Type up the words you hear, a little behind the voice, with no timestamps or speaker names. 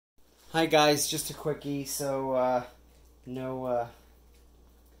Hi guys, just a quickie. So no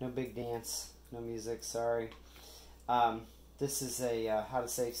big dance, no music. Sorry. This is a how to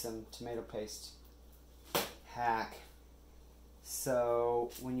save some tomato paste hack.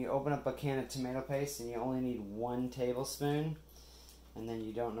 So when you open up a can of tomato paste and you only need 1 tablespoon, and then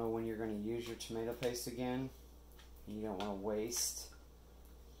you don't know when you're going to use your tomato paste again, and you don't want to waste,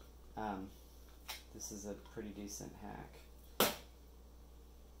 this is a pretty decent hack.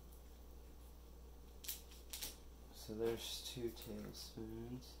 So there's 2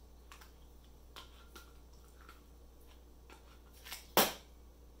 tablespoons.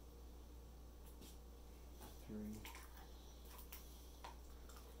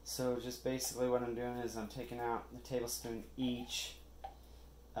 So just basically what I'm doing is I'm taking out a tablespoon each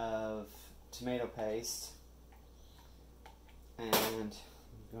of tomato paste, and I'm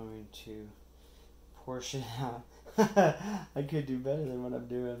going to portion out. I could do better than what I'm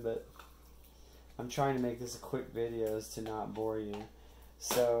doing, but I'm trying to make this a quick video to not bore you.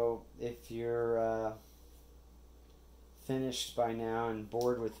 So if you're finished by now and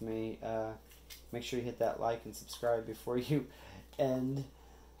bored with me, make sure you hit that like and subscribe before you end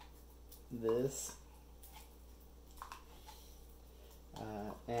this.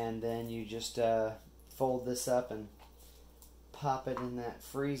 And then you just fold this up and pop it in that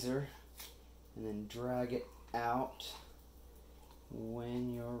freezer, and then drag it out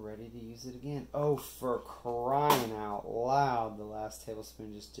when you're ready to use it again. Oh, for crying out loud, the last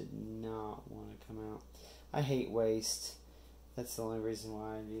tablespoon just did not want to come out. I hate waste. That's the only reason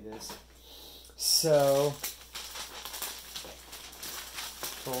why I do this. So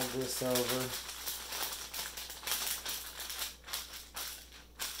fold this over.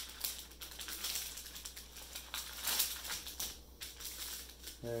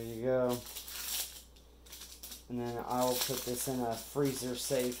 There you go. And then I will put this in a freezer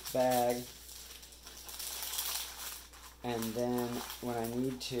safe bag. And then when I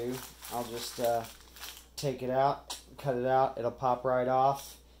need to, I'll just take it out, cut it out, it'll pop right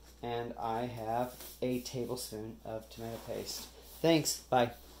off, and I have a tablespoon of tomato paste. Thanks,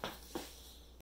 bye.